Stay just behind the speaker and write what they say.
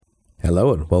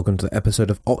Hello and welcome to the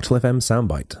episode of Octal FM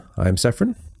Soundbite. I'm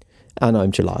Sephron. And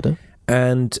I'm Gelada.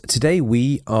 And today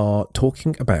we are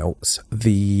talking about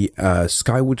the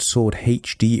Skyward Sword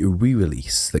HD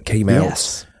re-release that came out.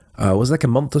 Yes. Was like a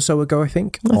month or so ago, I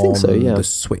think. I think so, yeah. On the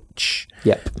Switch.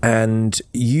 Yep. And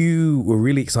you were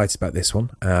really excited about this one.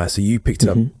 So you picked it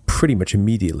up pretty much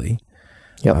immediately.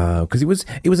 Yep. Because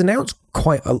it was announced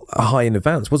quite a high in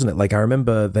advance, wasn't it? Like I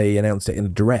remember they announced it in a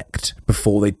direct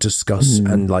before they discussed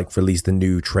and like released the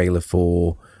new trailer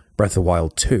for Breath of the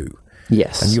Wild 2.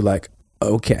 Yes. And you're like,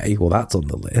 okay, well that's on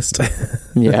the list.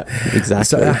 Yeah, exactly.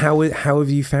 So how have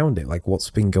you found it? Like what's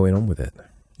been going on with it?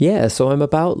 Yeah, so I'm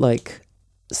about like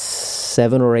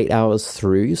 7 or 8 hours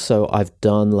through. So I've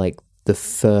done like the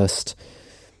first,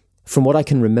 from what I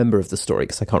can remember of the story,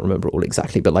 because I can't remember it all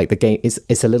exactly, but like the game is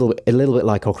it's a little bit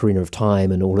like Ocarina of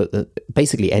Time and all of the,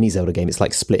 basically any Zelda game. It's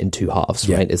like split in two halves,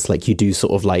 right? It's like you do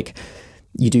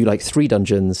 3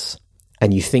 dungeons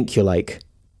and you think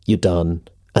you're done,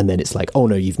 and then it's like, oh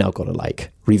no, you've now got to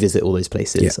like revisit all those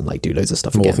places and like do loads of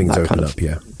stuff More again. things that open kind up,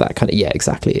 that kind of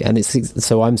exactly. And it's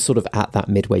so I'm sort of at that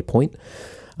midway point.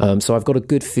 So I've got a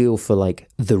good feel for like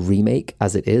the remake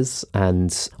as it is,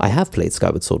 and I have played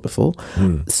Skyward Sword before.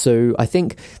 So I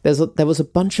think there was a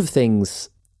bunch of things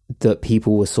that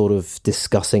people were sort of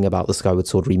discussing about the Skyward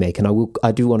Sword remake, and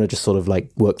I do want to just sort of like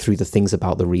work through the things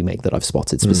about the remake that I've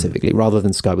spotted specifically, rather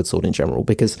than Skyward Sword in general,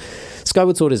 because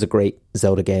Skyward Sword is a great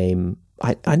Zelda game.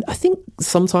 I think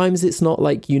sometimes it's not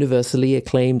like universally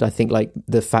acclaimed. I think like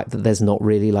the fact that there's not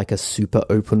really like a super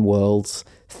open world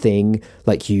thing,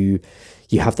 like you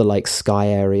have the like sky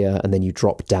area and then you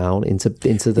drop down into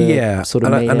the sort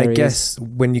of main areas. I guess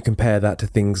when you compare that to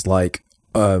things like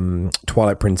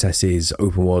Twilight Princess's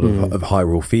open world of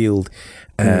Hyrule Field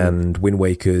and Wind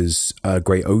Waker's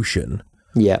Great Ocean,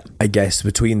 I guess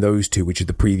between those two, which are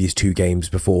the previous two games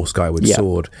before Skyward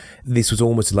Sword, this was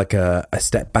almost like a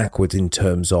step backwards in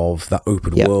terms of that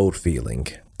open world feeling.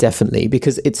 Definitely,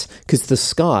 because the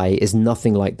sky is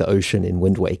nothing like the ocean in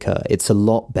Wind Waker. It's a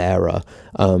lot barer.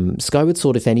 Skyward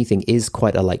Sword, if anything, is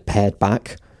quite a like pared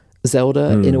back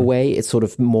Zelda in a way. It's sort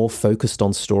of more focused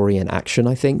on story and action,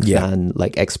 I think, than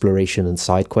like exploration and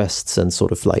side quests and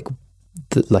sort of like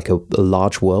a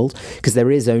large world, because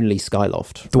there is only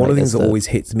Skyloft. One of the things that always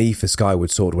hits me for Skyward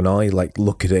Sword when I like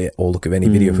look at it or look at any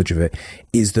video footage of it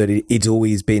is that it's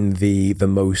always been the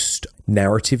most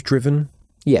narrative driven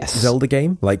Zelda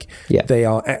game. Like they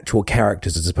are actual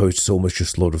characters as opposed to almost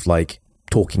just sort of like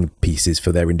talking pieces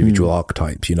for their individual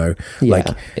archetypes, you know? Like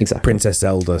exactly. Princess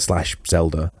Zelda /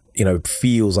 Zelda, you know,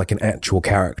 feels like an actual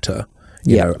character,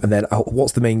 you know? And then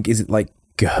what's the main, is it like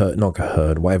not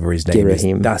Gaherd, whatever his name is.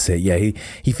 That's it. Yeah,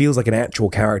 he feels like an actual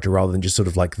character rather than just sort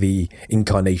of like the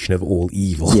incarnation of all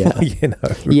evil. Yeah, you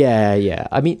know. Yeah.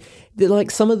 I mean,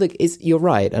 like some of you're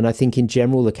right, and I think in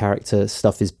general the character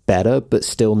stuff is better, but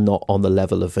still not on the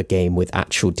level of a game with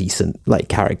actual decent like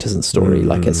characters and story.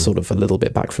 Like it's sort of a little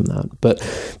bit back from that. But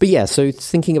yeah. So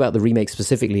thinking about the remake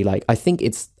specifically, like I think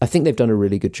they've done a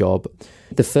really good job.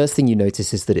 The first thing you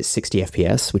notice is that it's 60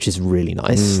 FPS, which is really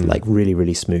nice, like really,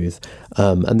 really smooth.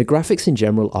 And the graphics in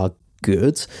general are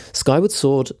good. Skyward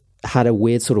Sword had a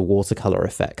weird sort of watercolor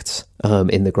effect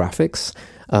in the graphics,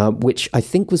 which I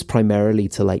think was primarily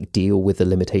to like deal with the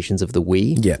limitations of the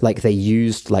Wii. Yeah. Like they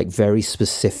used like very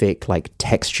specific like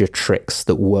texture tricks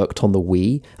that worked on the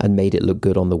Wii and made it look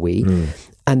good on the Wii.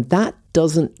 And that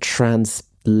doesn't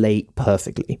translate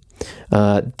perfectly.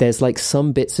 There's like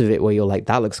some bits of it where you're like,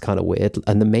 that looks kind of weird.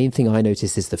 And the main thing I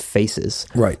noticed is the faces.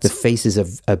 Right. The faces are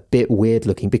a bit weird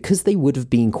looking because they would have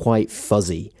been quite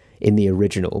fuzzy in the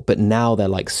original, but now they're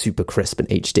like super crisp and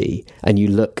HD. And you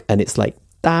look and it's like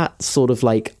that sort of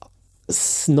like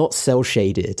not cel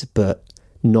shaded, but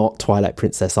not Twilight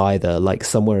Princess either, like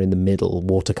somewhere in the middle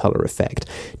watercolor effect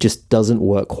just doesn't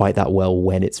work quite that well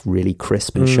when it's really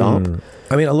crisp and sharp.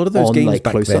 I mean, a lot of those games like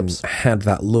back close-ups then had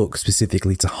that look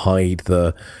specifically to hide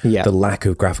the lack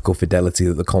of graphical fidelity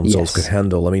that the consoles could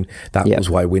handle. I mean, that was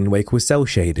why Wind Waker was cel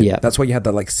shaded. That's why you had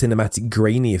that like cinematic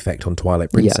grainy effect on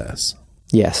Twilight Princess.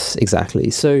 Yes, exactly.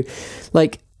 So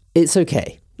like it's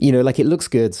okay, you know, like it looks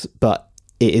good, but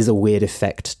it is a weird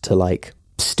effect to like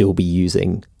still be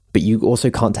using. But you also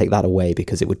can't take that away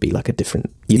because it would be like a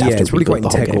different... It's really quite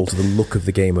integral to the look of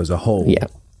the game as a whole. Yeah,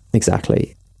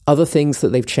 exactly. Other things that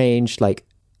they've changed, like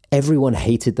everyone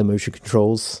hated the motion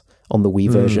controls on the Wii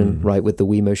version, right, with the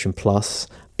Wii Motion Plus.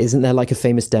 Isn't there like a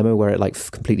famous demo where it like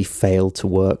completely failed to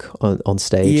work on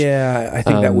stage? Yeah, I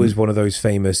think that was one of those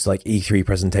famous like E3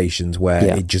 presentations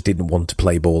where it just didn't want to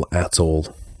play ball at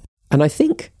all. And I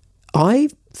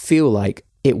feel like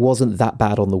it wasn't that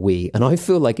bad on the Wii, and I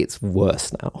feel like it's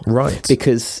worse now. Right.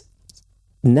 Because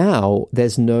now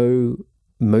there's no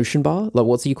motion bar, like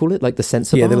what do you call it, like the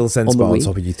sensor bar, the little sensor bar on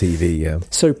top of your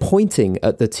TV. So pointing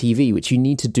at the TV, which you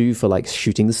need to do for like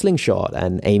shooting the slingshot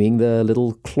and aiming the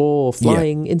little claw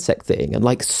flying insect thing, and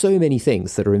like so many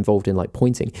things that are involved in like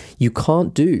pointing, you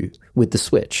can't do with the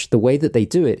Switch. The way that they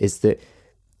do it is that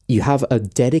you have a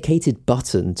dedicated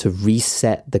button to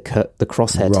reset the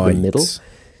crosshair to the middle.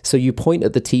 So you point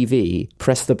at the TV,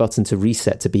 press the button to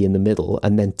reset to be in the middle,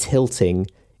 and then tilting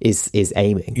is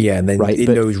aiming. Yeah, and then it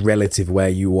knows relative where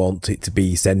you want it to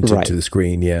be centered to the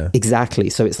screen, Exactly.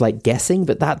 So it's like guessing,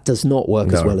 but that does not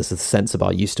work as well as the sensor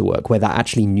bar used to work, where that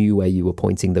actually knew where you were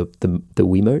pointing the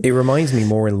Wiimote. It reminds me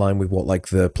more in line with what like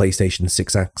the PlayStation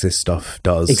 6-axis stuff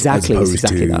does, exactly, as opposed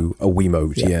exactly to that. A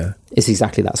Wiimote, It's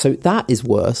exactly that. So that is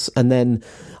worse. And then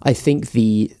I think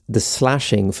the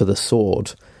slashing for the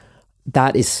sword,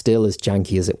 that is still as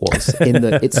janky as it was. In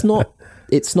that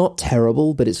it's not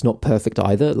terrible, but it's not perfect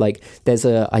either. Like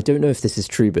I don't know if this is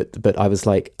true, but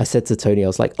I said to Tony, I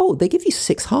was like, oh, they give you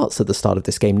 6 hearts at the start of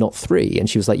this game, not 3. And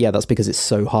she was like, yeah, that's because it's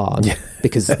so hard,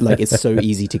 because like it's so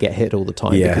easy to get hit all the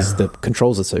time because the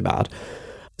controls are so bad.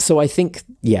 So I think,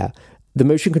 the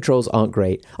motion controls aren't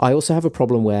great. I also have a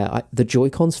problem where the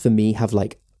Joy-Cons for me have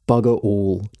like bugger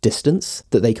all distance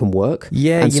that they can work.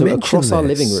 Yeah, and so across our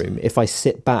living room, if I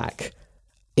sit back,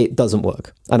 it doesn't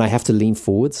work, and I have to lean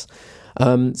forwards.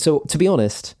 So to be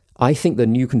honest, I think the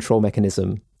new control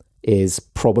mechanism is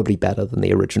probably better than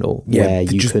the original, where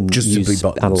you can use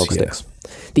analog sticks.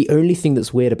 The only thing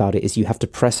that's weird about it is you have to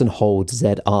press and hold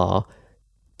ZR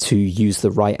to use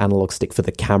the right analog stick for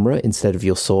the camera instead of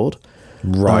your sword.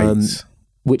 Right.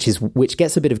 Which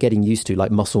gets a bit of getting used to,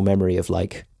 like muscle memory of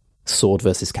like sword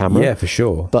versus camera. Yeah, for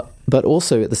sure. But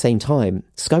also at the same time,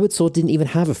 Skyward Sword didn't even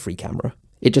have a free camera.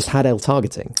 It just had L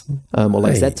targeting, or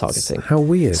like Z targeting. How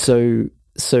weird. So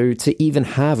to even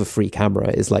have a free camera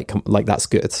is like that's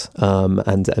good,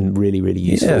 and really, really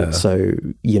useful. Yeah. So,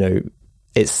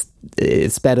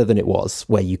 it's better than it was,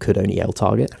 where you could only L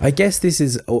target. I guess this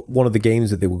is one of the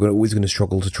games that they were always going to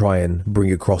struggle to try and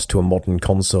bring across to a modern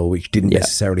console, which didn't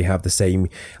necessarily have the same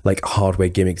like hardware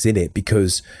gimmicks in it,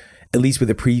 because at least with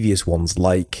the previous ones,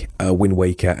 like Wind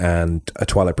Waker and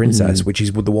Twilight Princess, which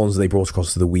is the ones they brought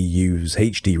across to the Wii U's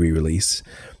HD re-release,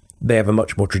 they have a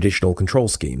much more traditional control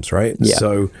schemes, right? Yeah.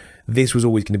 So this was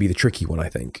always going to be the tricky one, I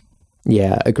think.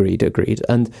 Yeah, agreed.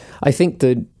 And I think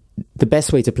the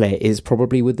best way to play it is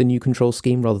probably with the new control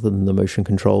scheme rather than the motion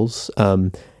controls.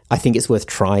 I think it's worth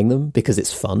trying them because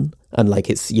it's fun and like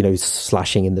it's,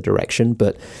 slashing in the direction,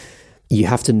 but you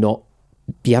have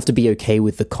to be okay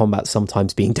with the combat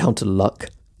sometimes being down to luck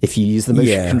if you use the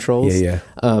motion controls,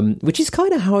 which is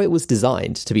kind of how it was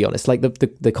designed, to be honest. Like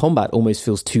the combat almost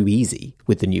feels too easy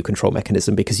with the new control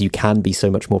mechanism because you can be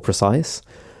so much more precise.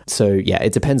 So yeah,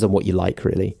 it depends on what you like,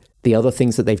 really. The other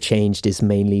things that they've changed is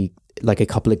mainly like a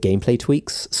couple of gameplay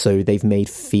tweaks. So they've made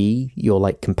Fee, your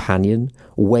like companion,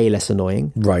 way less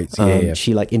annoying. Right.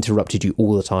 She like interrupted you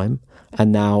all the time,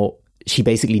 and now she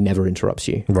basically never interrupts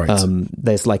you. Right.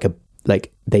 There's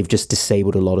they've just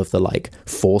disabled a lot of the like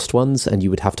forced ones, and you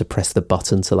would have to press the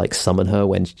button to like summon her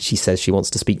when she says she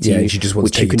wants to speak to you. Yeah, she just wants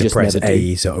to press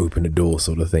A to open a door,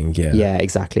 sort of thing. Yeah,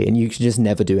 exactly. And you can just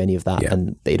never do any of that,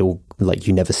 and it'll like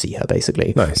you never see her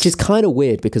basically. Nice. Which is kind of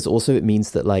weird because also it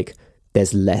means that like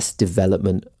there's less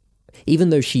development, even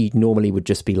though she normally would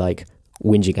just be like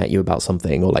whinging at you about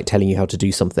something or like telling you how to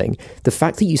do something. The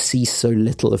fact that you see so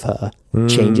little of her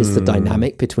changes the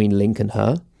dynamic between Link and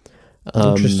her.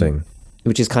 Interesting.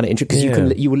 Which is kind of interesting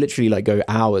because you will literally like go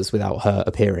hours without her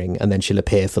appearing, and then she'll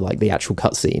appear for like the actual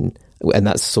cutscene, and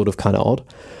that's sort of kind of odd.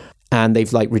 And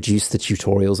they've like reduced the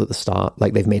tutorials at the start,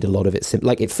 like they've made a lot of it simple.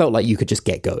 Like it felt like you could just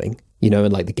get going,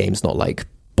 and like the game's not like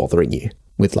bothering you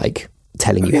with like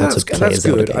telling you how to play. That's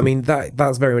good. I mean,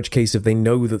 that's very much a case of they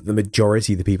know that the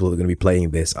majority of the people that are going to be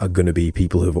playing this are going to be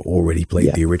people who have already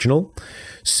played the original.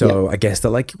 So I guess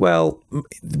they're like, well,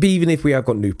 even if we have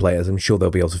got new players, I'm sure they'll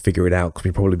be able to figure it out because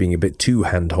we're probably being a bit too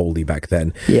hand-holdy back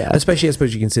then. Yeah. Especially, I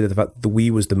suppose, you consider the fact that the Wii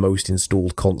was the most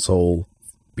installed console,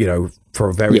 for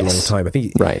a very long time. I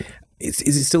think. Right. Is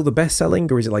it still the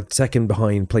best-selling, or is it like second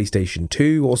behind PlayStation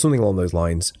 2 or something along those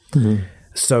lines? Mm-hmm.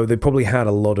 So they probably had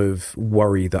a lot of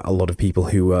worry that a lot of people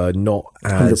who are not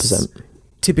as 100%.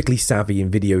 Typically savvy in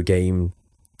video game,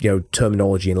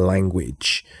 terminology and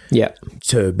language,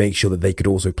 to make sure that they could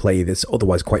also play this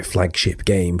otherwise quite flagship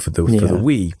game for the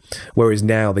Wii. Whereas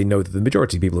now they know that the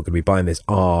majority of people who are going to be buying this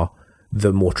are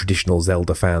the more traditional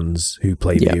Zelda fans who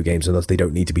play video games, and thus they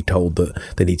don't need to be told that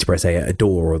they need to press A at a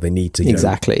door, or they need to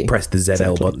press the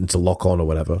ZL button to lock on or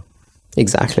whatever.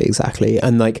 Exactly.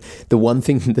 And like the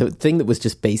thing that was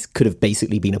just could have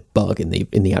basically been a bug in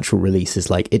the actual release is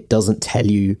like it doesn't tell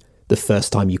you the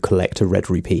first time you collect a red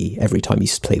rupee every time you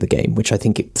play the game, which I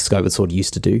think Skyward Sword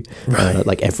used to do, right.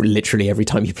 Like literally every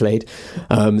time you played.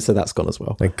 So that's gone as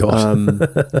well. Thank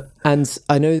God. And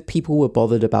I know people were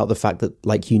bothered about the fact that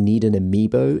like you need an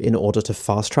amiibo in order to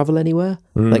fast travel anywhere.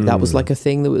 Like that was like a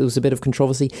thing that was a bit of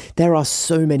controversy. There are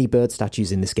so many bird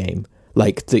statues in this game.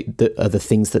 Like the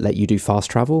things that let you do fast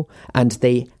travel, and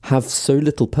they have so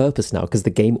little purpose now because the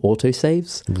game auto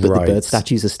saves, but the bird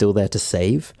statues are still there to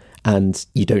save, and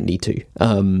you don't need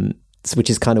to, which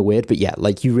is kind of weird. But yeah,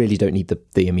 like you really don't need the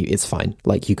it's fine.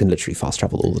 Like you can literally fast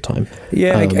travel all the time.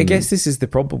 Yeah, I guess this is the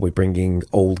problem with bringing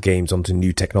old games onto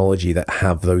new technology that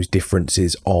have those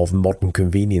differences of modern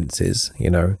conveniences. You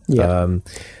know. Yeah.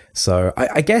 So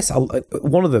I guess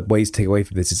one of the ways to take away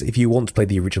from this is if you want to play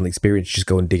the original experience, just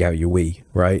go and dig out your Wii,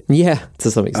 right? Yeah, to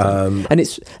some extent. And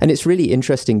it's really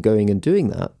interesting going and doing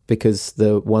that, because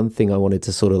the one thing I wanted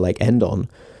to sort of like end on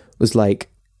was like,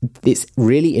 it's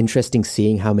really interesting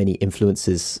seeing how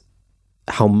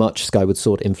much Skyward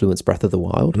Sword influenced Breath of the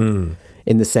Wild.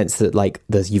 In the sense that like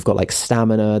you've got like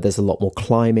stamina, there's a lot more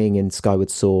climbing in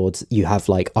Skyward Sword. You have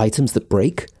like items that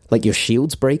break, like your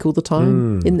shields break all the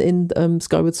time in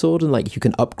Skyward Sword, and like you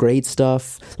can upgrade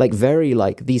stuff. Like very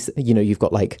like these, you know, you've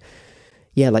got like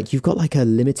you've got like a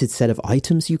limited set of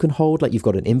items you can hold. Like you've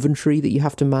got an inventory that you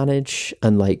have to manage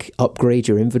and like upgrade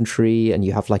your inventory, and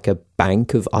you have like a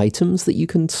bank of items that you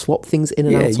can swap things in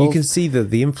and out of. Yeah, you can see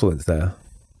the influence there.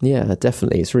 Yeah,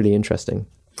 definitely. It's really interesting.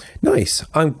 Nice.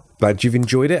 I'm glad you've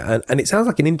enjoyed it, and it sounds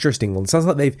like an interesting one. It sounds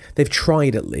like they've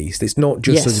tried at least. It's not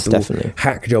just a little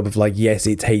hack job of like, yes,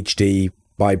 it's HD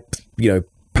by, you know,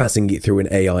 passing it through an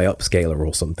AI upscaler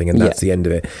or something, and that's the end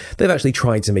of it. They've actually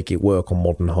tried to make it work on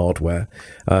modern hardware,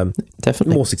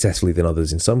 definitely more successfully than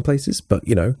others in some places, but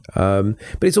you know,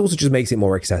 but it also just makes it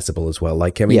more accessible as well.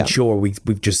 Like, I mean, sure,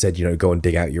 we've just said, you know, go and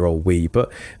dig out your old Wii,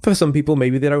 but for some people,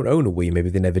 maybe they don't own a Wii, maybe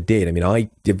they never did. I mean, I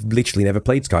have literally never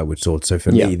played Skyward Sword, so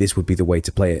for me, this would be the way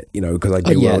to play it, you know, because I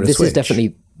do own a Switch.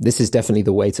 This is definitely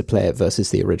the way to play it versus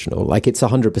the original. Like, it's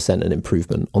 100% an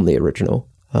improvement on the original.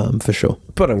 For sure.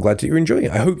 But I'm glad that you're enjoying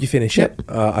it. I hope you finish it.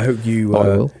 I hope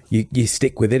you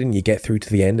stick with it and you get through to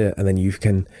the end, and then you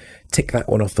can tick that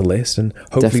one off the list. And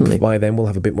hopefully by then we'll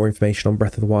have a bit more information on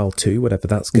Breath of the Wild 2, whatever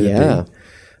that's going to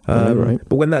be. Right.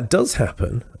 But when that does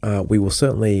happen, we will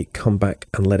certainly come back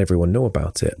and let everyone know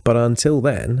about it. But until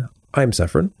then, I'm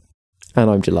Saffron. And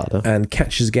I'm Gelada. And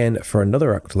catch us again for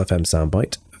another Octal FM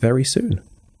soundbite very soon.